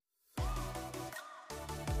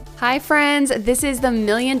Hi friends, this is the $1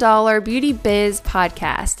 Million Beauty Biz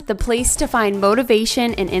podcast, the place to find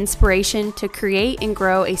motivation and inspiration to create and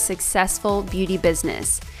grow a successful beauty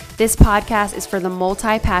business. This podcast is for the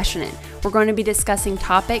multi-passionate. We're going to be discussing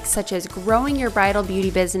topics such as growing your bridal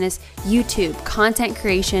beauty business, YouTube, content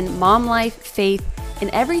creation, mom life, faith,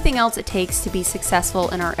 and everything else it takes to be successful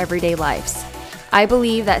in our everyday lives. I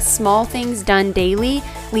believe that small things done daily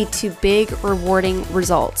lead to big, rewarding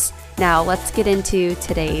results. Now, let's get into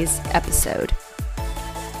today's episode.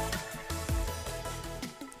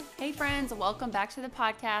 Hey friends, welcome back to the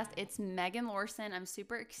podcast. It's Megan Lorson. I'm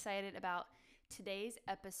super excited about today's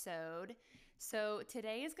episode. So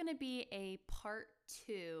today is going to be a part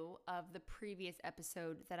 2 of the previous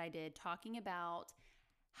episode that I did, talking about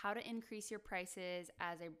how to increase your prices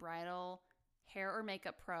as a bridal hair or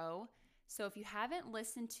makeup pro. So if you haven't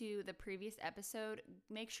listened to the previous episode,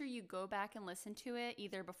 make sure you go back and listen to it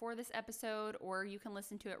either before this episode or you can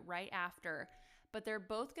listen to it right after. But they're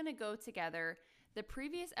both going to go together. The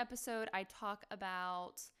previous episode, I talk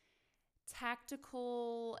about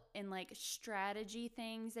tactical and strategy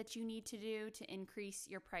things that you need to do to increase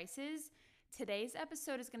your prices. Today's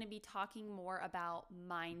episode is going to be talking more about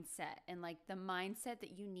mindset and the mindset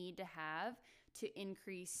that you need to have to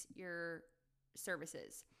increase your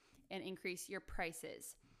services and increase your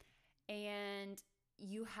prices. And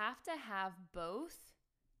you have to have both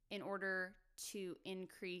in order to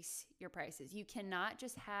increase your prices. You cannot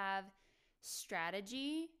just have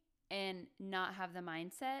strategy and not have the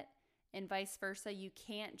mindset, and vice versa. You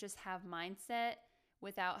can't just have mindset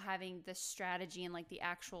without having the strategy and the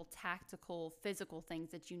actual tactical, physical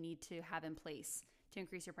things that you need to have in place to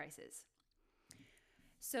increase your prices.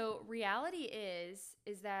 So reality is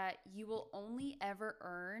that you will only ever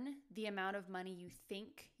earn the amount of money you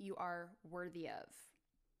think you are worthy of.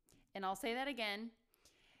 And I'll say that again.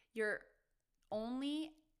 You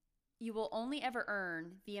will only ever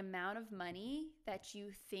earn the amount of money that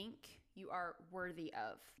you think you are worthy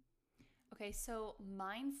of. Okay, so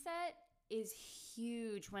mindset is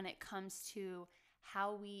huge when it comes to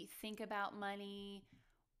how we think about money,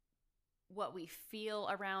 what we feel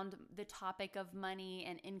around the topic of money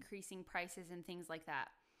and increasing prices and things like that.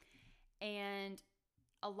 And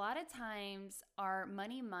a lot of times our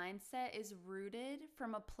money mindset is rooted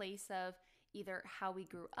from a place of either how we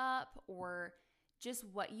grew up or just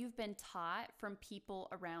what you've been taught from people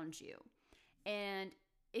around you. And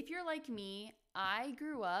if you're like me, I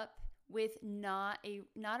grew up with not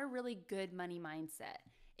a really good money mindset.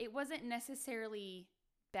 It wasn't necessarily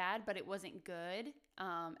bad, but it wasn't good.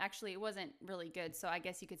 Actually, it wasn't really good, so I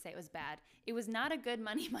guess you could say it was bad. It was not a good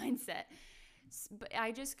money mindset. But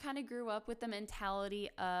I just kind of grew up with the mentality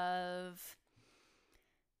of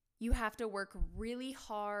you have to work really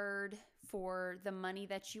hard for the money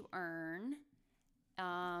that you earn.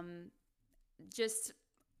 Just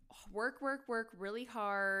work really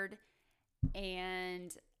hard,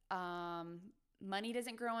 and money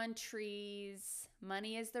doesn't grow on trees.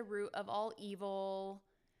 Money is the root of all evil.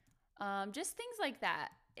 Just things like that.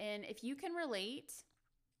 And if you can relate,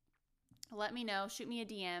 let me know, shoot me a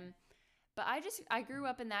DM. But I grew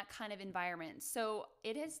up in that kind of environment. So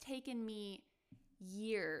it has taken me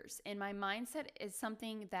years, and my mindset is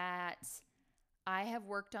something that I have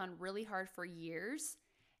worked on really hard for years.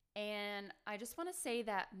 And I just want to say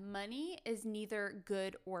that money is neither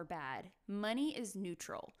good or bad. Money is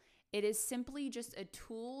neutral. It is simply just a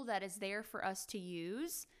tool that is there for us to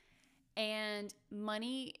use. And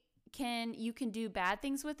money you can do bad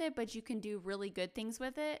things with it, but you can do really good things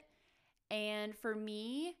with it. And for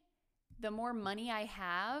me, the more money I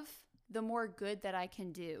have, the more good that I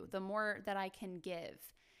can do, the more that I can give.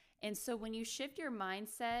 And so when you shift your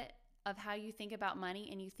mindset of how you think about money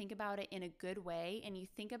and you think about it in a good way and you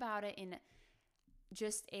think about it in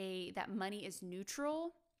just that money is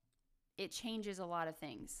neutral, it changes a lot of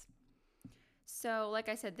things. So like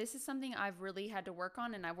I said, this is something I've really had to work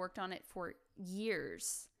on, and I've worked on it for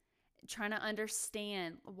years, trying to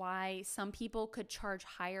understand why some people could charge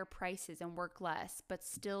higher prices and work less but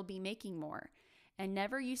still be making more. And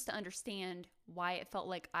never used to understand why it felt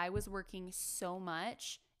like I was working so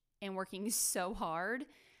much and working so hard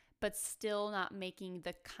but still not making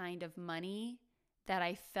the kind of money that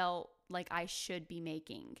I felt like I should be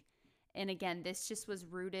making. And again, this just was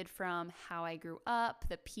rooted from how I grew up,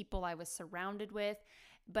 the people I was surrounded with,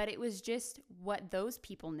 but it was just what those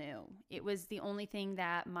people knew. It was the only thing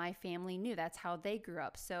that my family knew. That's how they grew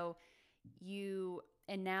up.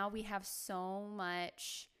 And now we have so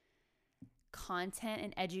much content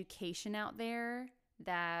and education out there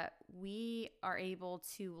that we are able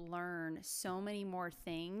to learn so many more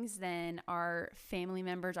things than our family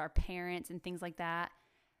members, our parents, and things like that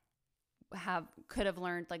could have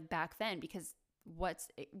learned like back then, because what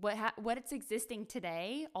it's existing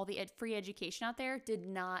today, all the free education out there did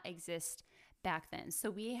not exist back then. So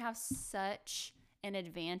we have such an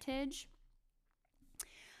advantage.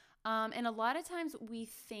 And a lot of times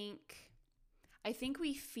I think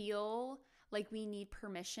we feel like we need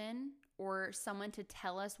permission or someone to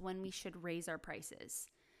tell us when we should raise our prices.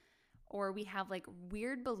 Or we have like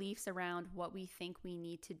weird beliefs around what we think we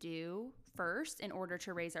need to do first in order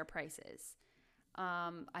to raise our prices.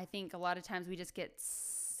 I think a lot of times we just get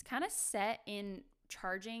kind of set in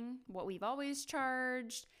charging what we've always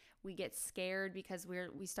charged. We get scared because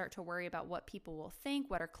we start to worry about what people will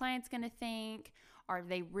think, what our client's going to think. Are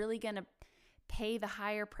they really going to pay the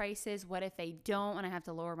higher prices? What if they don't and I have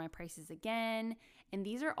to lower my prices again? And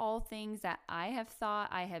these are all things that I have thought,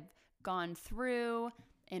 I have gone through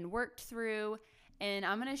and worked through. And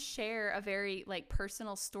I'm going to share a very like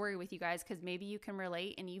personal story with you guys, because maybe you can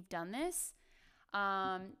relate and you've done this.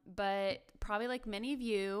 But probably like many of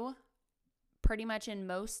you, pretty much in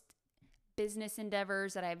most business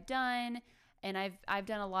endeavors that I've done, and I've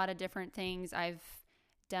done a lot of different things. I've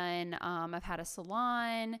had a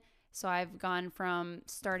salon. So I've gone from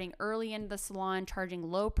starting early in the salon, charging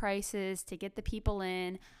low prices to get the people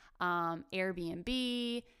in,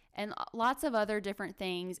 Airbnb, and lots of other different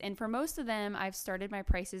things. And for most of them, I've started my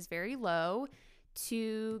prices very low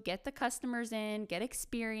to get the customers in, get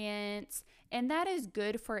experience, and that is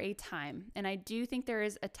good for a time. And I do think there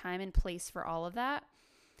is a time and place for all of that,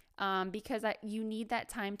 because you need that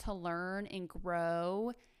time to learn and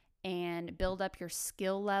grow and build up your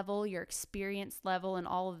skill level, your experience level, and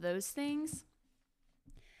all of those things.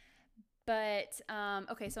 But,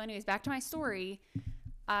 okay, so anyways, back to my story.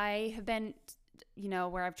 I have been,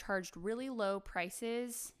 where I've charged really low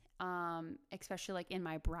prices, especially like in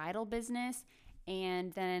my bridal business.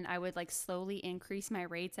 And then I would like slowly increase my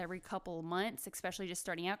rates every couple of months, especially just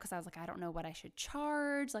starting out, because I was like, I don't know what I should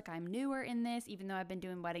charge. Like, I'm newer in this, even though I've been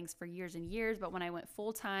doing weddings for years and years. But when I went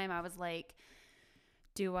full time, I was like,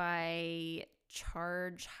 do I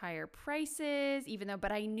charge higher prices?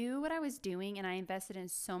 But I knew what I was doing, and I invested in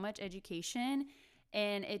so much education.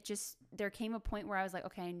 And there came a point where I was like,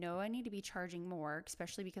 okay, I know I need to be charging more,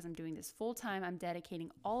 especially because I'm doing this full time. I'm dedicating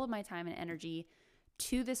all of my time and energy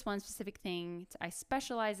to this one specific thing. I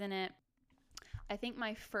specialize in it. I think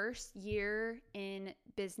my first year in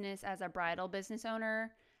business as a bridal business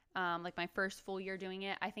owner, like my first full year doing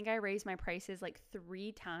it, I think I raised my prices like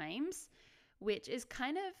 3 times, which is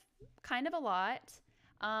kind of a lot.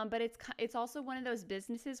 But it's also one of those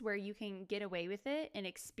businesses where you can get away with it and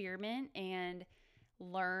experiment and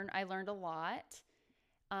learn. I learned a lot.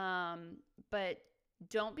 But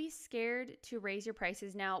don't be scared to raise your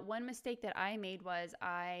prices. Now, one mistake that I made was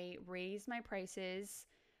I raised my prices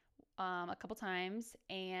a couple times,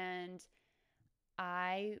 and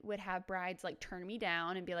I would have brides like turn me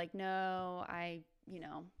down and be like, no,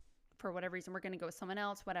 for whatever reason, we're going to go with someone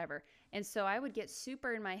else, whatever. And so I would get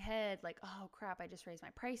super in my head like, oh crap, I just raised my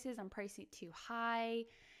prices. I'm pricing it too high.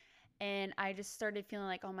 And I just started feeling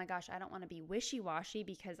like, oh my gosh, I don't want to be wishy-washy,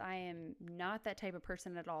 because I am not that type of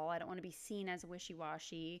person at all. I don't want to be seen as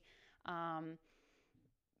wishy-washy.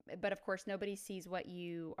 But of course, nobody sees what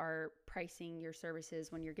you are pricing your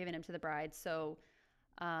services when you're giving them to the bride. So,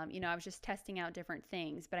 I was just testing out different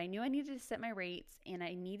things. But I knew I needed to set my rates, and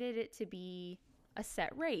I needed it to be a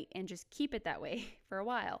set rate and just keep it that way for a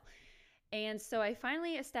while. And so I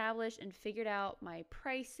finally established and figured out my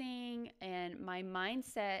pricing and my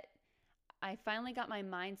mindset. I finally got my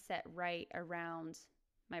mindset right around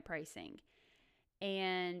my pricing.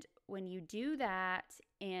 And when you do that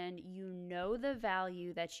and you know the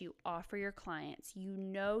value that you offer your clients,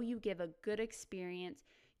 you give a good experience,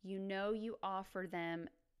 you offer them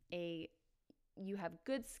you have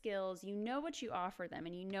good skills, you know what you offer them,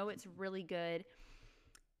 and you know it's really good,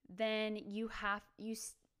 then you have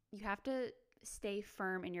to stay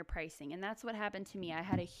firm in your pricing. And that's what happened to me. I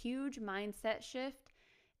had a huge mindset shift,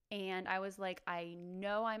 and I was like, I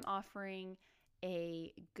know I'm offering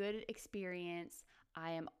a good experience.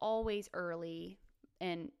 I am always early,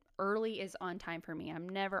 and early is on time for me. I'm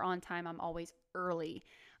never on time. I'm always early.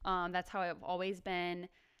 That's how I've always been.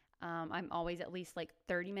 I'm always at least like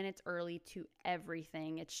 30 minutes early to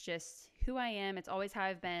everything. It's just who I am. It's always how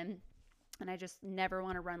I've been. And I just never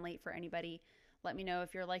want to run late for anybody. Let me know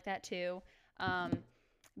if you're like that too.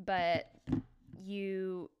 But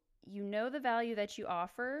you know the value that you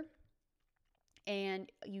offer, and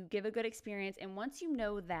you give a good experience. And once you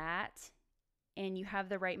know that and you have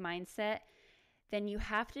the right mindset, then you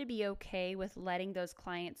have to be okay with letting those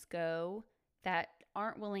clients go that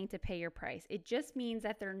aren't willing to pay your price. It just means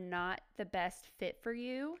that they're not the best fit for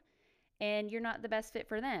you, and you're not the best fit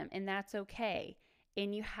for them, and that's okay.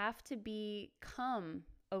 And you have to become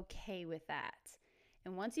okay with that.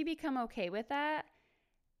 And once you become okay with that,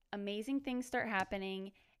 amazing things start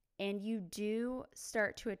happening, and you do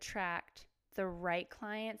start to attract the right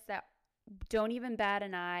clients that don't even bat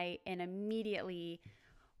an eye and immediately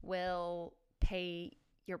will pay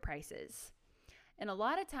your prices. And a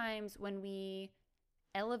lot of times when we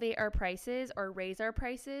elevate our prices or raise our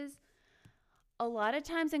prices, a lot of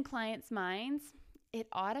times in clients' minds, it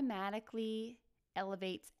automatically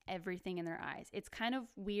elevates everything in their eyes. It's kind of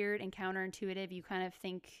weird and counterintuitive. You kind of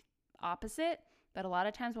think opposite, but a lot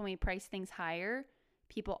of times when we price things higher,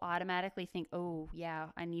 people automatically think, oh, yeah,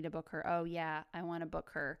 I need to book her. Oh, yeah, I want to book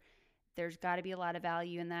her. There's got to be a lot of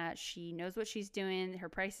value in that. She knows what she's doing. Her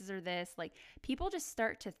prices are this. Like, people just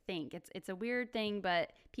start to think. It's a weird thing,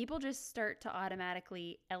 but people just start to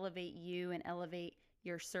automatically elevate you and elevate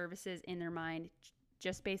your services in their mind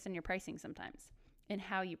just based on your pricing sometimes and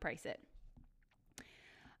how you price it.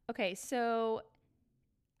 Okay, so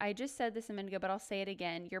I just said this a minute ago, but I'll say it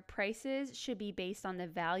again. Your prices should be based on the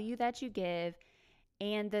value that you give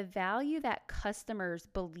and the value that customers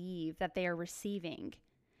believe that they are receiving.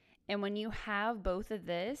 And when you have both of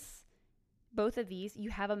these, you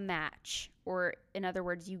have a match, or in other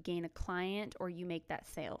words, you gain a client or you make that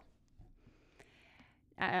sale.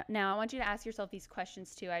 Now, I want you to ask yourself these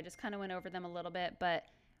questions too. I just kind of went over them a little bit, but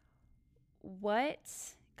what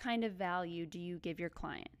kind of value do you give your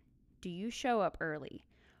client? Do you show up early?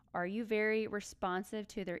 Are you very responsive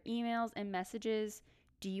to their emails and messages?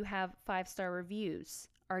 Do you have 5-star reviews?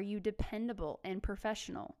 Are you dependable and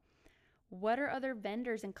professional? What are other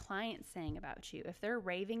vendors and clients saying about you? If they're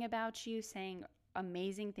raving about you, saying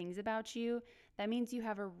amazing things about you, that means you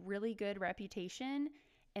have a really good reputation,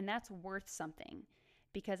 and that's worth something.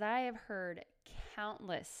 Because I have heard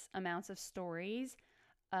countless amounts of stories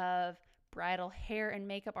of bridal hair and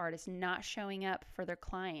makeup artists not showing up for their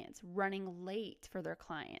clients, running late for their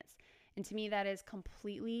clients. And to me, that is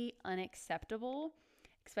completely unacceptable,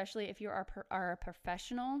 especially if you are a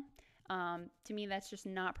professional. To me, that's just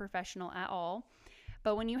not professional at all.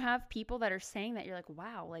 But when you have people that are saying that, you're like,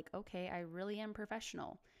 wow, like, okay, I really am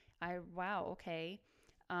professional. Wow, okay.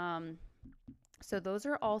 So those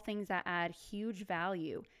are all things that add huge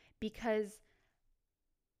value, because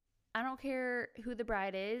I don't care who the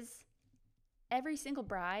bride is. Every single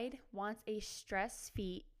bride wants a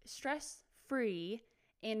stress-free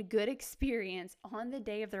and good experience on the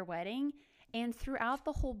day of their wedding and throughout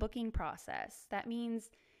the whole booking process. That means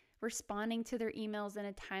responding to their emails in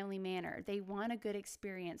a timely manner. They want a good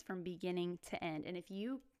experience from beginning to end. And if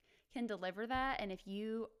you can deliver that, and if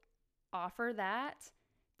you offer that,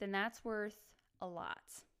 then that's worth a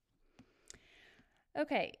lot.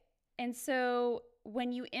 Okay, and so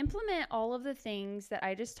when you implement all of the things that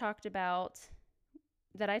I just talked about,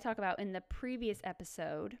 that I talk about in the previous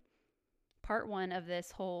episode, part 1 of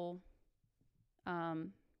this whole,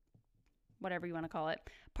 whatever you want to call it,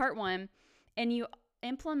 part 1, and you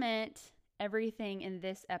implement everything in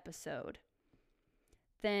this episode,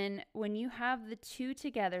 then when you have the two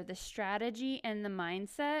together, the strategy and the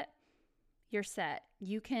mindset, you're set.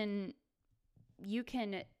 You can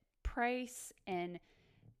price and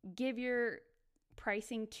give your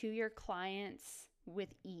pricing to your clients with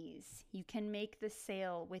ease. You can make the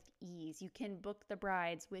sale with ease. You can book the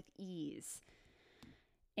brides with ease.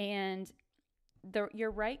 And your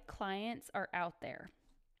right clients are out there.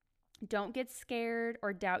 Don't get scared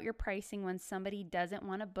or doubt your pricing when somebody doesn't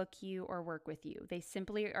want to book you or work with you. They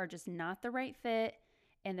simply are just not the right fit,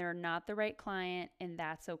 and they're not the right client, and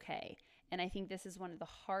that's okay. And I think this is one of the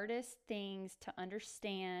hardest things to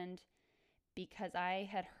understand, because I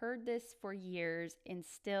had heard this for years, and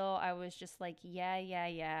still I was just like,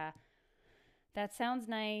 yeah. That sounds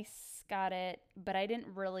nice, got it, but I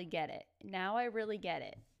didn't really get it. Now I really get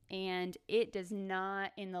it. And it does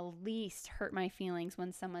not in the least hurt my feelings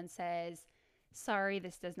when someone says, sorry,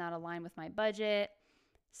 this does not align with my budget.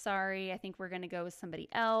 Sorry, I think we're going to go with somebody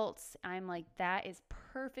else. I'm like, that is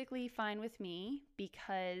perfectly fine with me,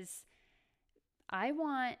 because I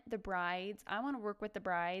want to work with the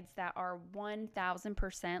brides that are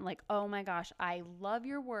 1000% like, oh my gosh, I love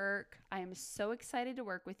your work. I am so excited to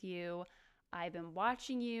work with you. I've been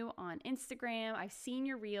watching you on Instagram. I've seen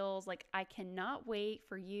your reels. Like, I cannot wait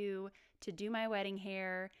for you to do my wedding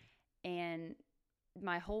hair and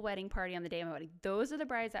my whole wedding party on the day of my wedding. Those are the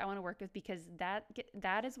brides that I want to work with, because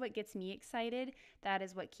that is what gets me excited. That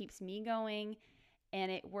is what keeps me going,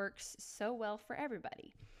 and it works so well for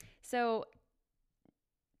everybody. So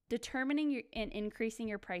determining and increasing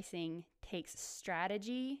your pricing takes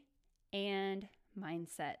strategy and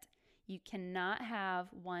mindset. You cannot have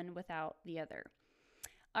one without the other.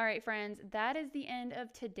 All right, friends, that is the end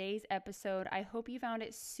of today's episode. I hope you found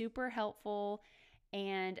it super helpful.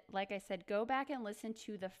 And like I said, go back and listen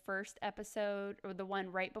to the first episode, or the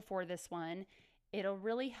one right before this one. It'll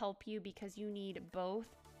really help you because you need both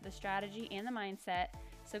the strategy and the mindset.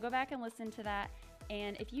 So go back and listen to that.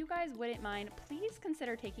 And if you guys wouldn't mind, please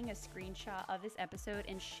consider taking a screenshot of this episode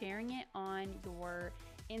and sharing it on your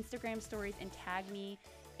Instagram stories and tag me.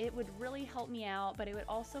 It would really help me out, but it would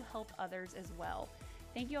also help others as well.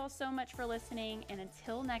 Thank you all so much for listening, and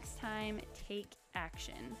until next time, take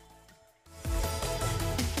action.